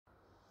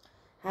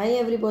Hi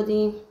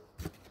everybody,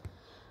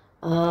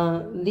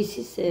 this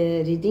is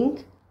a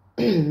reading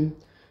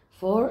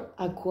for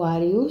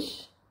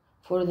Aquarius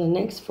for the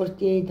next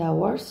 48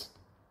 hours.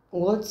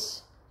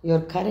 What's your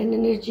current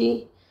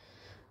energy,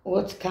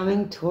 what's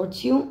coming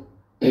towards you,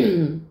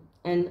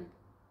 and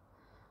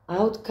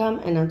outcome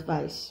and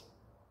advice.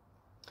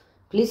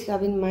 Please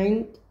have in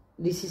mind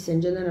this is a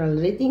general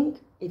reading,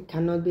 it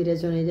cannot be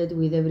resonated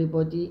with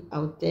everybody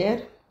out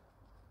there.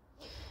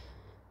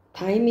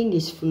 Timing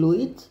is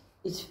fluid,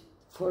 it's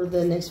for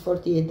the next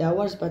 48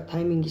 hours, but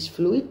timing is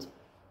fluid.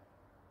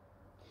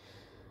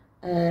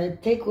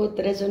 Take what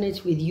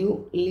resonates with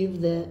you, leave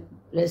the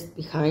rest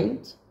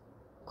behind.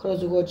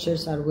 Cross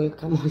watchers are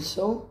welcome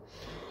also.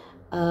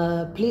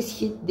 Please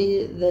hit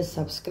the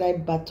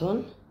subscribe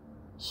button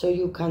so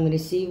you can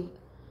receive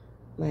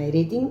my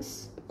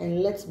readings,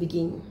 and let's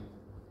begin.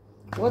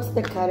 What's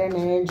the current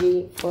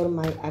energy for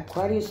my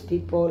Aquarius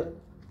people?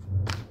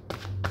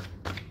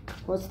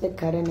 What's the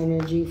current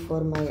energy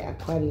for my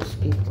Aquarius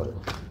people?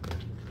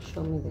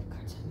 Show me the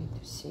cards I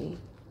need to see.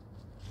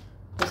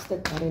 What's the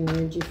current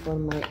energy for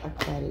my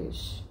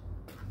Aquarius?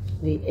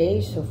 The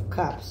Ace of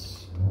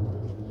Cups.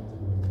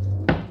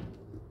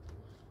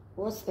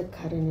 What's the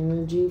current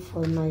energy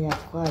for my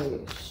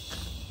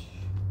Aquarius?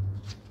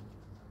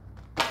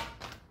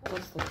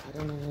 What's the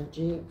current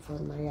energy for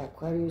my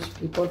Aquarius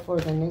people for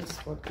the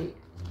next 40?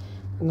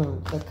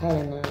 No, the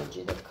current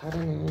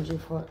energy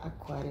for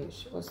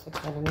Aquarius. What's the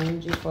current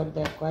energy for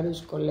the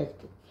Aquarius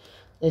collective?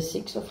 The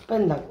Six of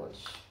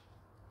Pentacles.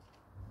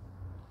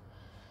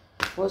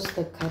 What's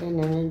the current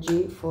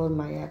energy for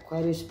my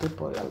Aquarius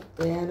people out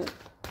there?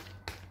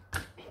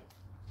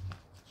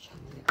 Show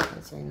me the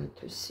cards I need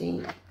to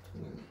see.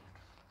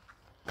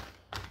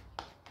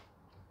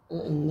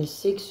 And the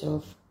Six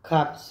of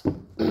Cups.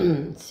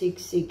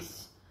 Six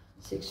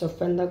of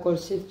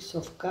Pentacles, Six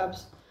of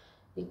Cups.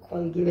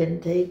 Equal give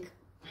and take.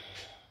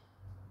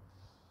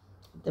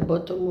 At the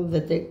bottom of the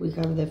deck we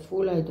have the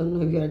Fool. I don't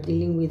know if you are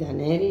dealing with an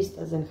Aries.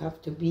 Doesn't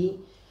have to be.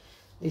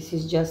 This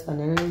is just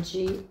an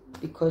energy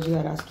because you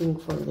are asking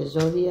for the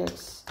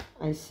zodiacs.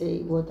 I say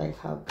what I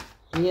have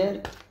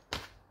here.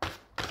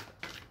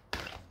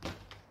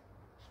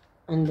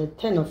 And the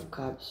Ten of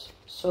Cups.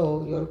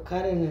 So your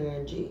current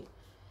energy.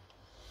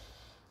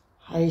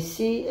 I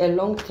see a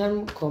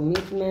long-term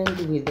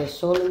commitment with a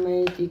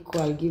soulmate,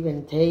 equal give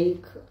and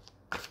take.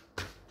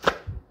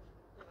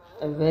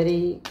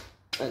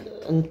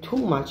 And too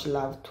much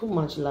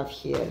love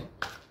here.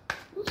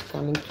 What's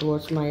coming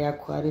towards my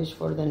Aquarius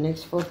for the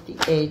next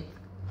 48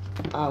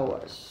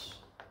 hours?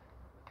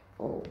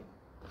 Oh,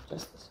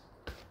 just a second.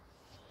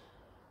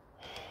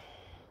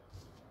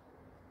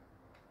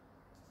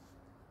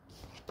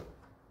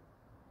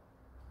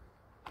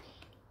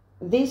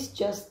 This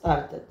just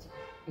started.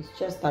 It's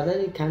just started.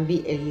 It can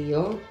be a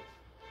Leo.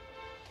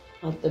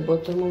 At the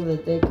bottom of the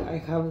deck I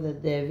have the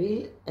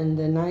Devil and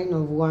the Nine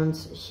of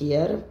Wands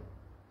here.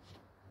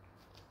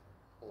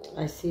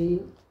 I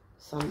see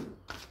some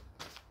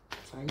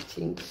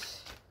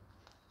fightings,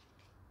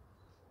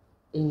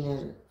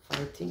 inner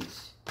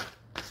fightings.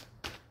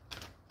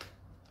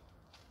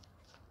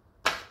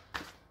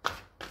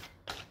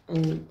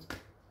 And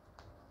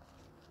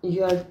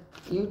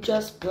you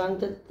just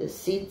planted the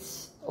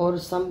seeds, or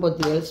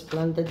somebody else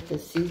planted the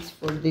seeds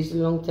for this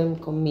long-term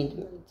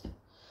commitment.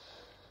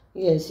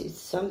 Yes, it's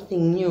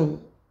something new,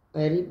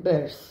 a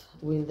rebirth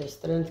with the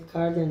Strength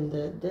card and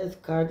the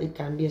Death card. It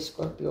can be a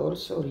Scorpio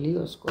also,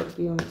 Leo,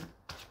 Scorpio.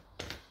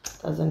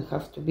 Doesn't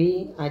have to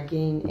be.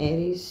 Again,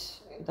 Aries.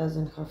 It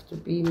doesn't have to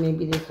be.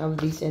 Maybe they have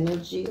this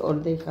energy or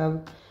they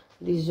have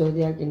this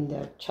zodiac in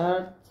their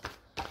chart.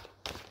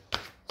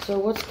 So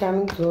what's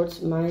coming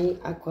towards my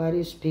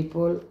Aquarius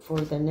people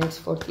for the next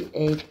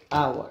 48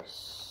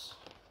 hours?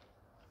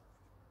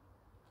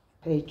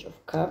 Page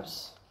of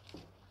Cups.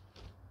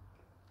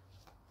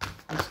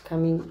 It's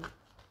coming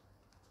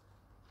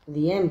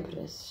the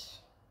Empress.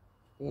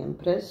 The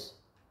Empress.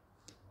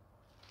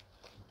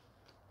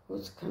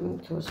 What's coming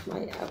towards my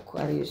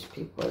Aquarius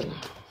people?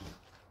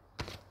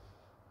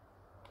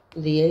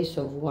 The Ace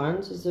of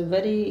Wands is a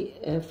very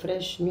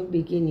fresh new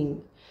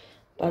beginning.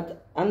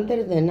 But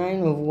under the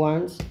Nine of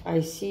Wands,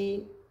 I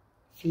see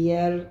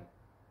fear.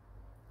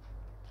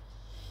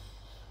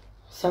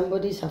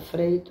 Somebody's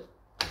afraid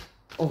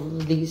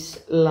of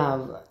this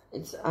love.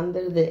 It's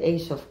under the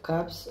Ace of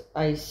Cups.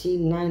 I see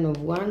Nine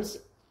of Wands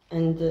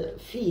and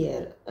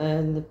fear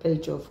and the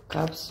Page of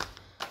Cups.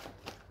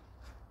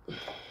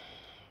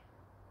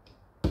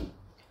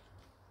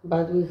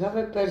 But we have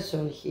a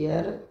person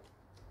here.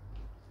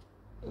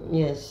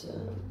 Yes,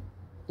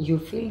 you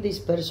feel this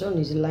person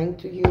is lying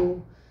to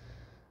you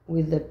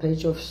with the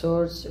Page of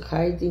Swords,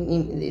 hiding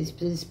in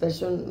this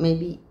person may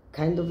be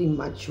kind of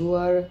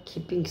immature,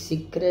 keeping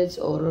secrets,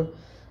 or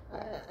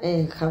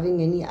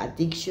having any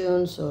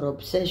addictions or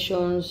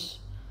obsessions.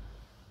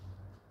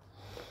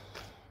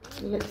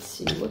 Let's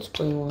see what's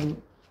going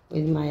on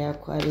with my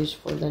Aquarius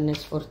for the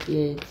next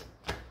 48.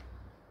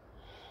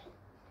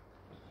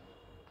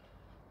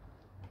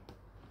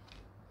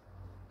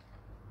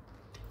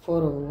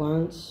 Four of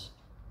Wands,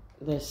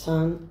 the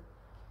Sun,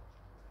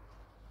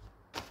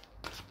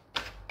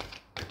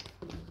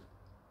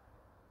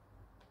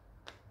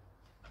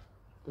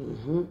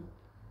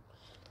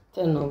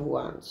 Ten of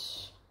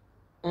Wands,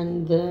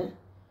 and the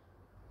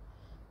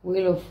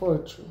Wheel of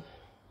Fortune.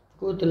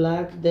 Good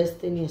luck,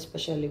 destiny,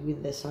 especially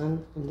with the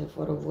Sun and the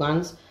Four of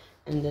Wands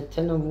and the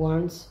Ten of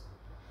Wands.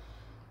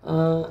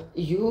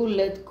 You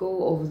let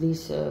go of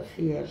these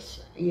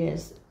fears.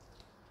 Yes,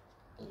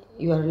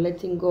 you are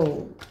letting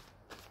go.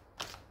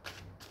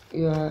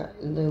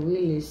 The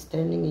wheel is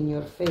turning in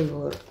your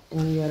favor,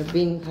 and you are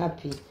being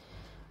happy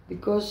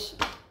because.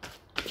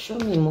 Show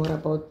me more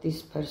about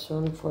this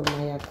person for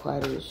my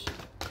Aquarius.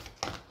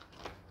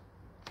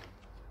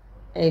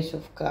 Ace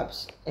of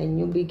Cups, a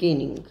new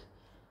beginning.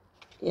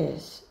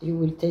 Yes, you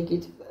will take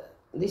it.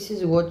 This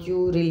is what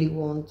you really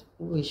want,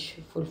 wish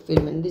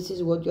fulfillment. This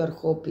is what you are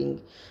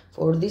hoping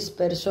for this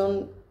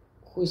person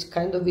who is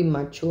kind of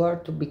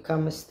immature to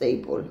become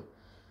stable.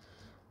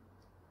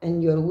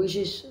 And your wish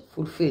is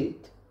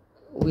fulfilled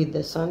with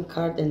the Sun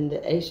card and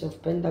the Ace of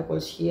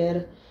Pentacles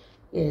here.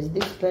 Yes,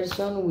 this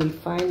person will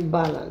find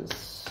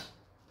balance.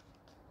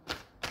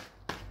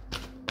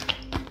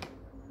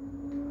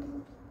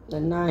 The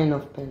Nine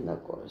of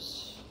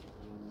Pentacles.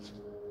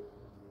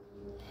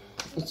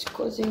 It's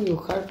causing you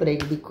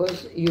heartbreak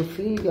because you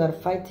feel you are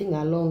fighting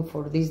alone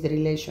for this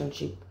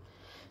relationship.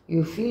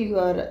 You feel you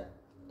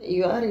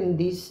are in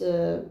this,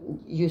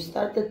 you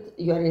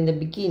are in the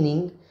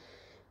beginning.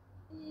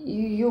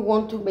 You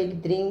want to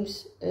make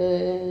dreams,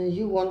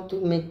 you want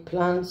to make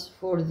plans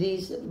for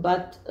this,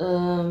 but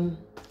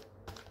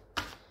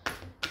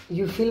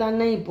you feel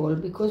unable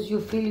because you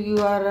feel you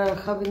are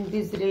having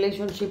this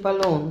relationship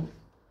alone.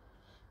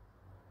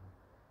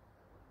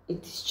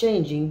 It is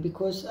changing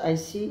because I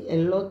see a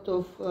lot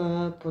of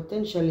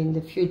potential in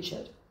the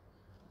future.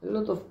 A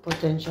lot of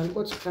potential.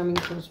 What's coming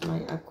towards my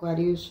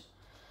Aquarius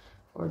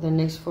for the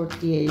next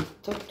 48?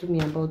 Talk to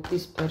me about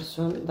this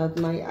person that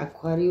my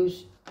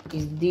Aquarius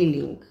is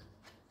dealing.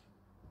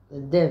 The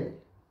Devil.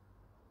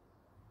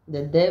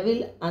 The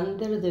Devil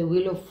under the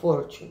Wheel of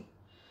Fortune.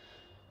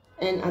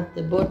 And at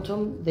the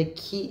bottom, the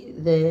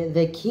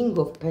King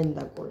of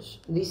Pentacles.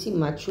 This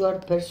immature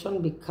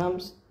person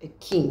becomes a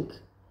king.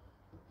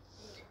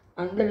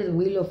 Under the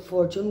Wheel of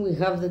Fortune, we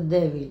have the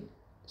Devil.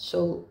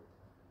 So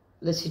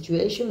the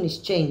situation is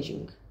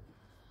changing.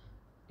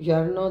 You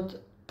are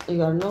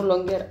no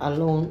longer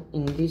alone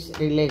in this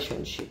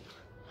relationship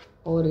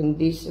or in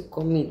this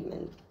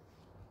commitment.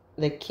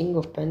 The King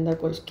of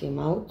Pentacles came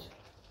out,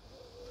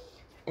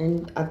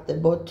 and at the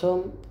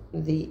bottom,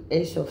 the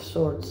Ace of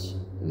Swords,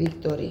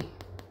 victory.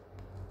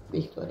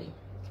 Victory.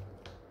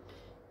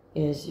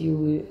 Yes,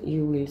 you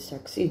will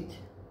succeed.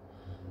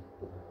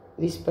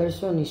 This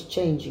person is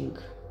changing.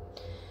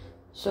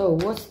 So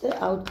what's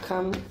the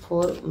outcome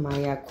for my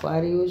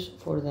Aquarius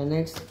for the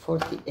next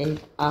 48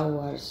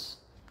 hours?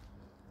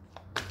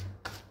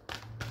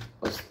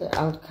 What's the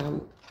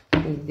outcome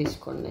with this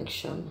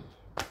connection?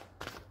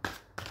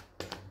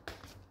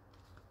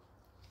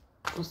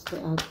 What's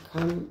the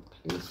outcome?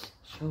 Please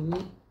show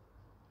me.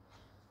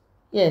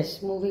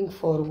 Yes, moving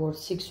forward,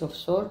 Six of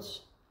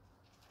Swords.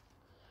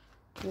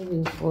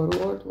 Moving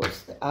forward,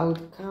 what's the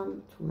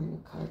outcome? Too many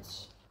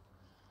cards.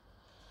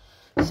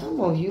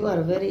 Some of you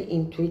are very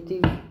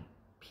intuitive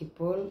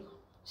people.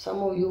 Some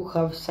of you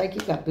have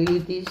psychic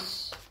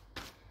abilities.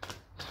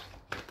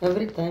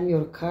 Every time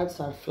your cards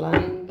are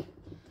flying,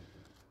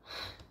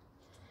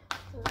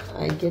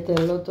 I get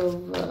a lot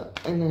of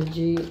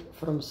energy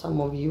from some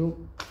of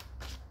you.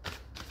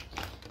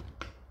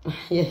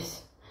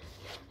 Yes,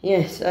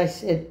 I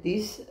said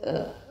this.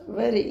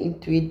 Very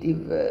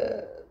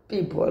intuitive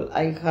people.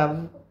 I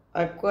have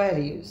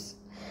Aquarius.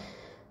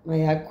 My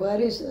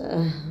Aquarius,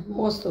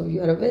 most of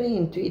you are very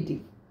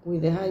intuitive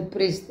with the High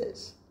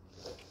Priestess.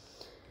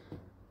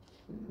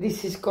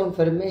 This is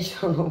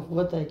confirmation of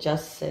what I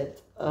just said.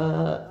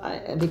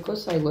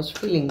 Because I was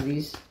feeling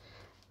this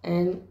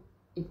and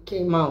it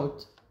came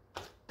out.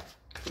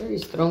 Very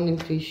strong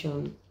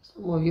intuition.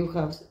 Some of you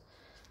have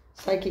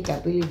psychic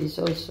abilities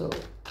also.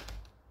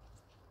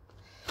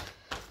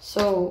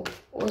 So,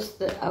 what's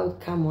the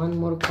outcome? One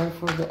more card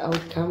for the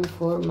outcome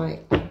for my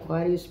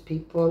Aquarius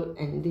people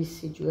and this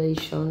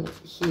situation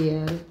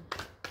here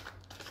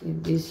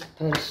with this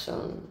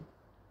person.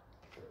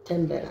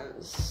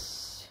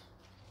 Temperance.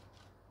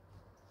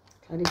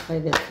 Clarify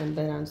the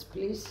temperance,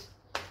 please.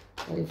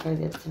 Clarify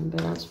the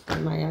temperance for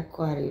my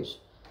Aquarius.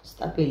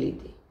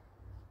 Stability.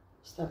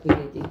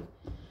 Stability.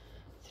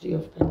 Three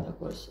of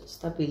Pentacles.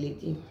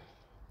 Stability.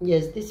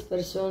 Yes, this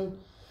person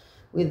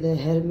with the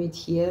Hermit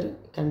here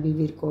can be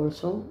Virgo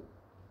also.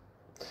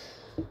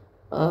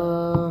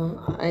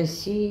 I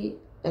see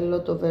a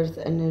lot of earth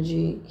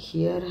energy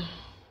here.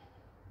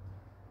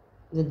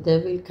 The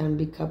Devil can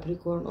be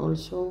Capricorn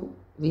also,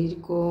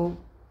 Virgo.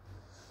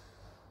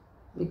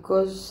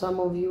 Because some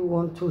of you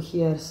want to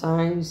hear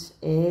signs,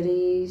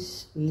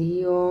 Aries,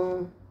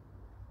 Leo,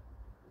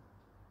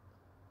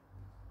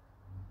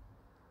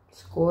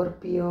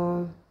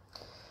 Scorpio.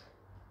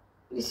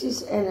 This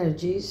is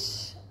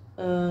energies.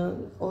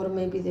 Or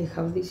maybe they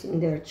have this in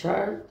their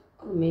chart,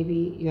 or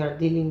maybe you are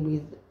dealing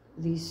with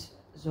these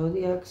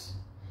zodiacs.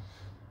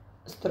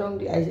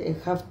 strongly. I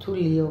have 2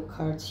 Leo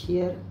cards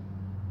here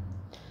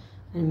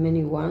and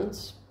many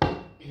ones.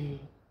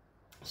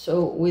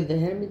 So with the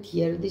Hermit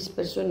here, this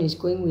person is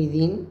going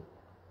within.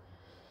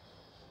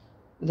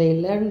 They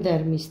learn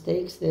their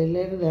mistakes, they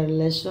learn their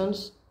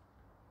lessons,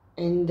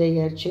 and they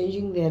are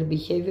changing their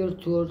behavior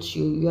towards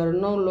you. You are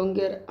no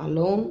longer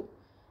alone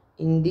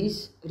in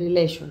this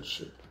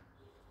relationship.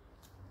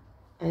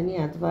 Any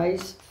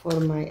advice for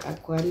my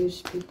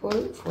Aquarius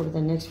people for the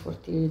next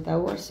 48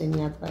 hours?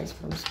 Any advice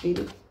from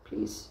Spirit,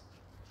 please?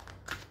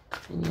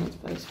 Any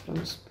advice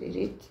from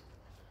Spirit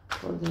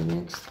for the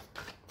next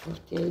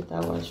 48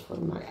 hours for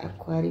my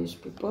Aquarius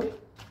people?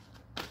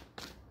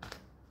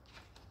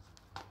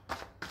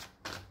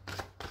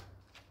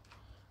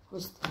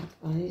 What's the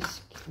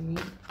advice? Give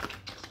me.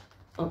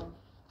 Oh.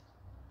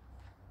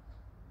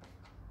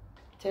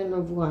 10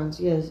 of Wands,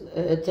 yes.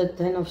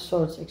 10 of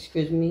Swords,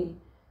 excuse me.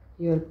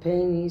 Your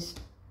pain is,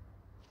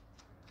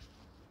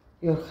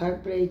 your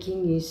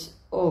heartbreaking is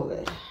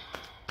over.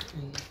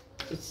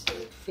 It's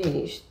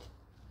finished.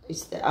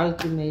 It's the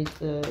ultimate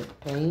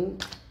pain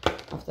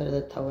after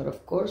the Tower,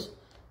 of course.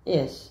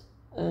 Yes.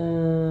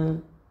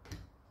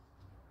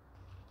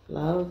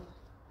 Love.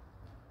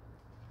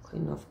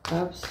 Queen of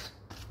Cups.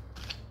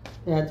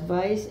 The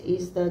advice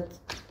is that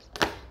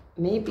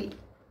maybe,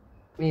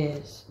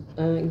 yes,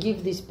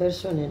 give this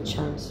person a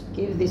chance.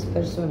 Give this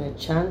person a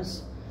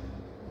chance.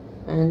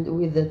 And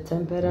with the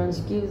Temperance,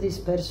 give this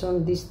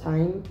person this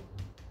time.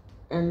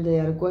 And they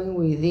are going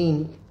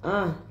within.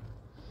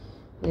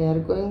 They are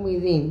going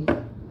within.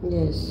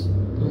 Yes,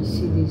 I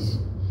see this.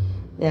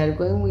 They are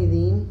going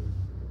within.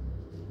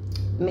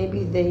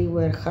 Maybe they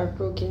were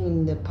heartbroken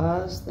in the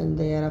past and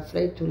they are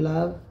afraid to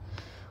love.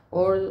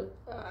 Or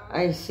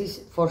I see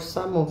for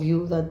some of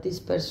you that this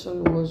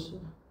person was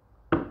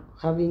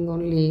having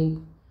only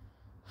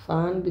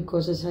fun,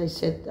 because as I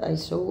said, I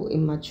saw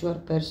immature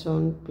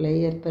person,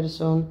 player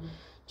person,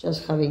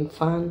 just having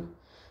fun.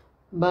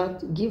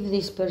 But give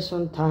this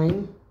person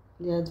time.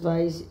 The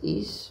advice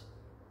is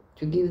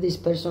to give this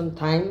person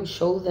time,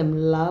 show them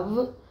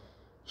love,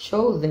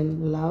 so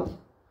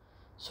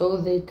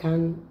they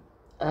can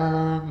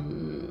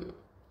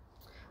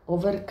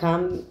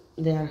overcome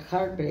their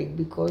heartbreak,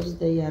 because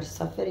they are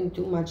suffering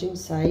too much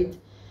inside.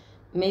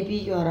 Maybe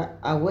you are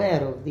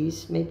aware of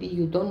this, maybe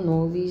you don't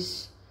know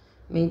this,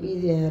 maybe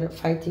they are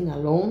fighting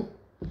alone,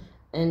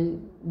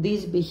 and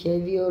this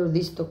behavior,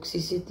 this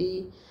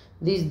toxicity,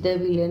 this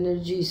devil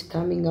energy is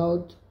coming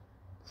out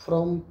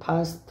from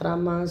past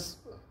traumas,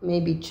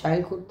 maybe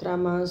childhood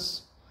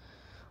traumas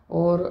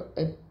or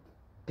a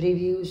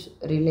previous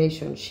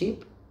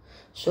relationship.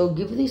 So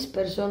give this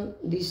person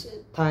this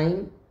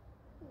time.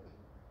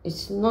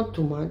 It's not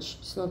too much,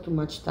 it's not too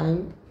much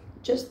time,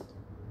 just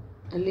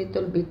a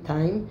little bit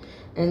time,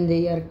 and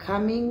they are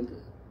coming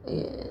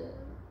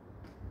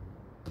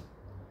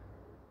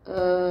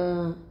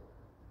to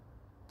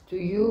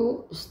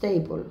you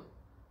stable.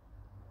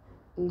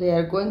 They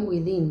are going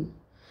within,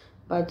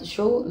 but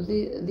show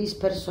this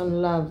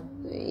person love.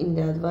 In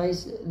the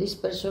advice, this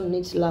person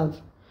needs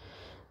love,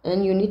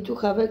 and you need to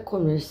have a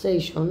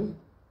conversation.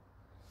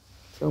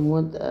 From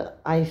what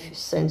I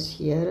sense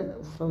here,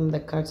 from the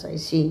cards I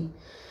see,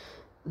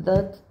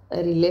 that a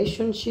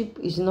relationship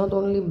is not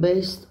only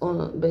based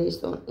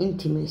on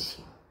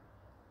intimacy.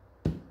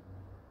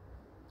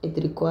 It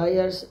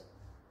requires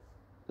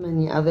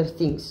many other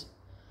things.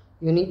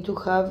 You need to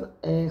have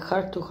a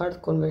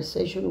heart-to-heart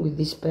conversation with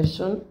this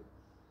person,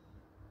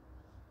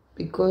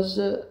 because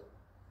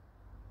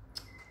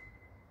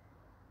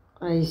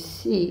I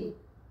see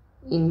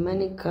in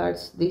many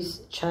cards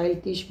this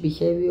childish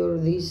behavior,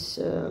 this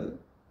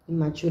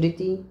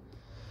immaturity.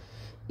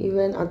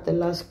 Even at the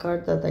last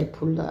card that I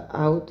pulled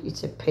out,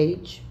 it's a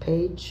page,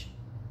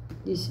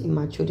 this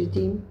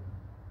immaturity.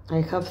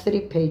 I have 3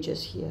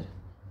 pages here.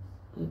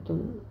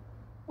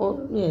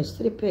 Yes,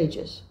 3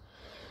 pages.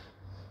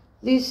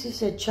 This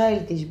is a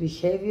childish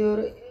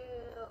behavior,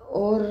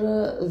 or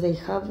they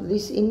have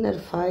this inner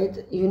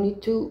fight. You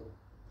need to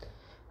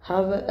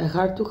have a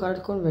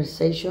heart-to-heart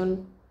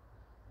conversation.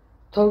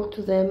 Talk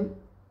to them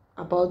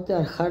about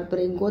their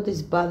heartbreak, what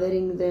is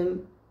bothering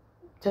them.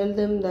 Tell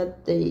them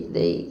that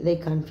they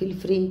can feel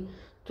free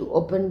to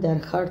open their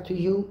heart to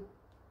you.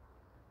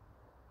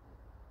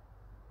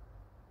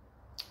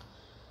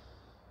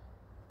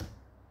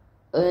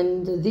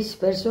 And this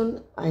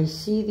person, I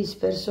see this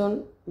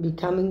person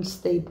becoming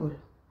stable,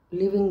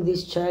 leaving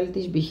this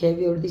childish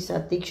behavior, these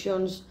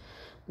addictions,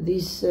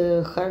 this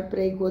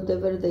heartbreak,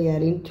 whatever they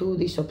are into,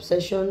 these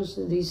obsessions,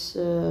 this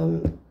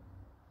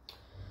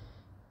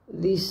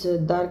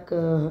dark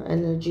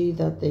energy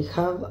that they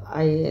have,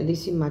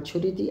 this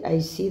immaturity. I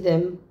see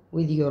them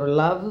with your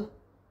love,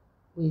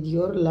 and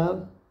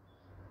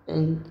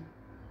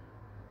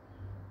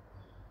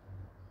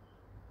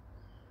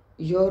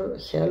your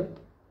help.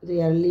 They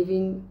are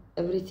leaving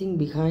everything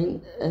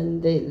behind,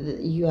 and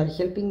you are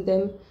helping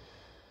them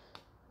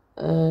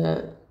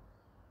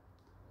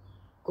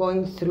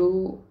going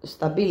through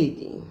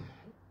stability,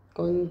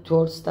 going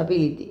towards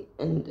stability.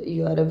 And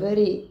you are a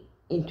very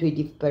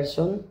intuitive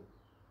person.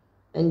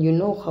 and you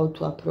know how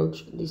to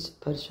approach this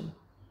person.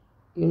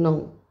 You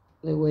know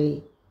the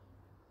way.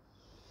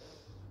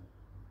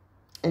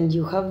 And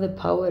you have the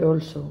power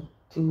also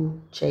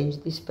to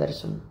change this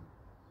person.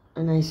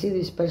 And I see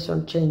this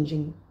person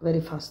changing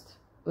very fast,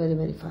 very,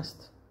 very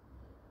fast.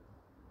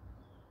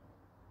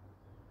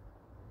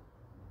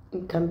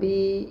 It can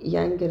be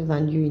younger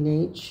than you in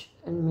age,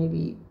 and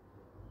maybe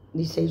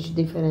this age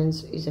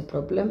difference is a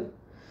problem,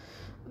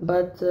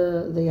 but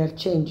they are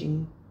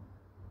changing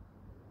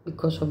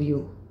because of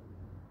you.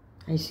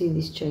 I see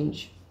this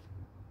change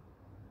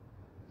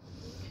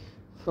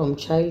from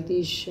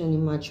childish and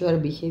immature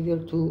behavior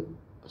to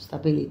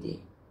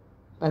stability,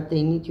 but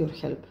they need your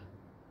help.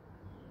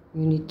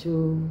 You need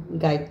to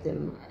guide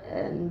them,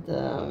 and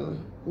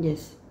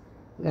yes,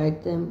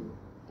 guide them.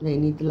 They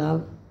need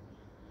love.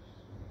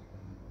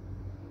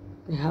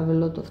 They have a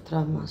lot of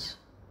traumas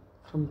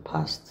from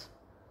past.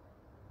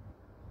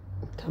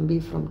 It can be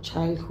from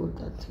childhood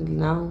until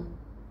now.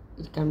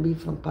 It can be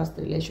from past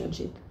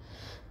relationship,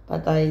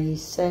 but I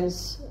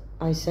sense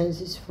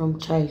it's from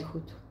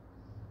childhood.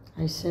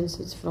 I sense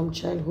it's from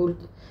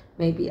childhood.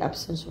 Maybe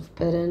absence of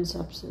parents,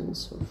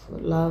 absence of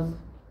love.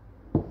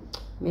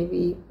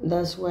 Maybe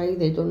that's why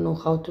they don't know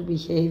how to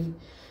behave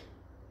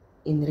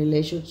in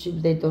relationship.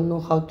 They don't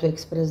know how to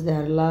express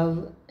their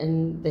love,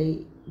 and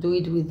they do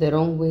it with the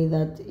wrong way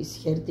that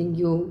is hurting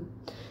you.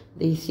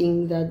 They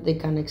think that they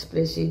can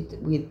express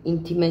it with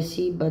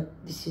intimacy, but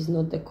this is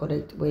not the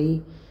correct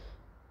way.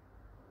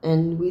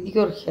 And with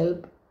your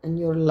help and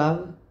your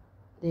love,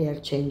 they are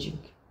changing.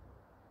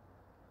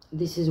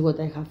 This is what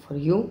I have for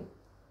you.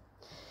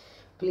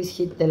 Please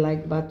hit the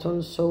like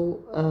button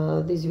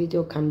so this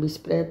video can be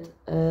spread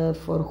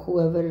for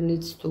whoever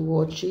needs to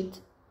watch it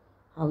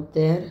out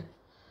there.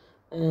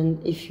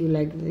 And if you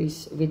like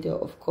this video,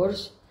 of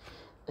course,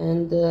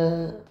 and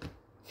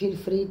feel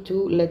free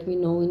to let me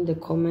know in the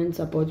comments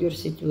about your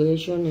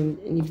situation and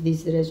if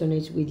this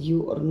resonates with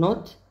you or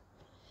not.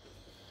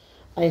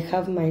 I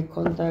have my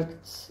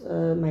contact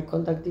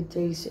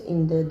details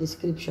in the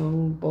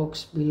description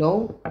box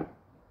below.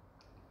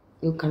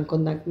 You can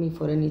contact me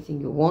for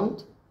anything you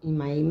want in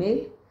my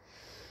email.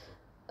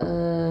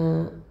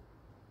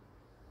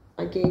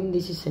 Again,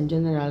 this is a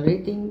general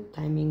reading.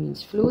 Timing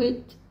is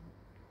fluid.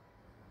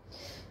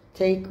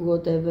 Take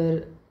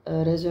whatever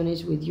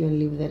resonates with you and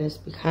leave the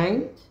rest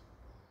behind.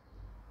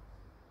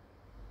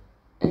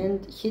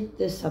 And hit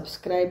the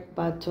subscribe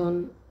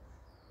button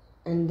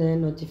and the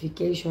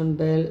notification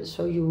bell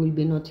so you will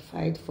be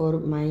notified for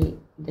my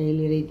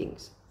daily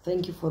readings.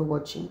 Thank you for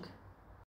watching.